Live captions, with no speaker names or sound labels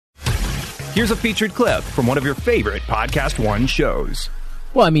Here's a featured clip from one of your favorite Podcast One shows.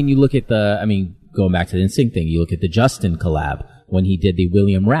 Well, I mean, you look at going back to the NSYNC thing, you look at the Justin collab when he did the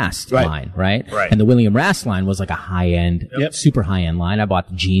William Rast line, right? Right. And the William Rast line was like a high-end, super high-end line. I bought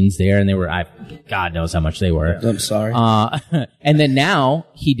the jeans there, and they were, God knows how much they were. I'm sorry. And then now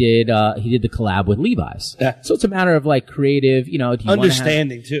he did the collab with Levi's. Yeah. So it's a matter of like creative, do you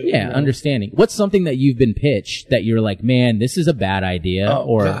understanding too. Yeah, understanding. What's something that you've been pitched that you're like, man, this is a bad idea?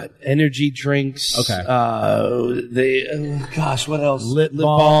 God. Energy drinks. Okay. What else? Lip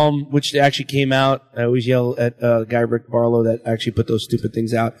balm, which actually came out. I always yell at guy Rick Barlow that actually put those stupid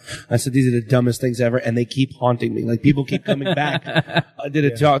things out. I said, these are the dumbest things ever, and they keep haunting me. Like, people keep coming back. I did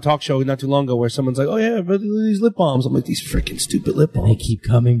a talk show not too long ago where someone's like, oh yeah, but these lip balms. I'm like, these freaking stupid lip balms. They keep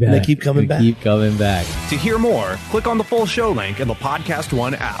coming back. Keep coming back. To hear more, click on the full show link in the Podcast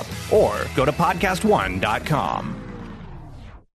One app or go to podcastone.com.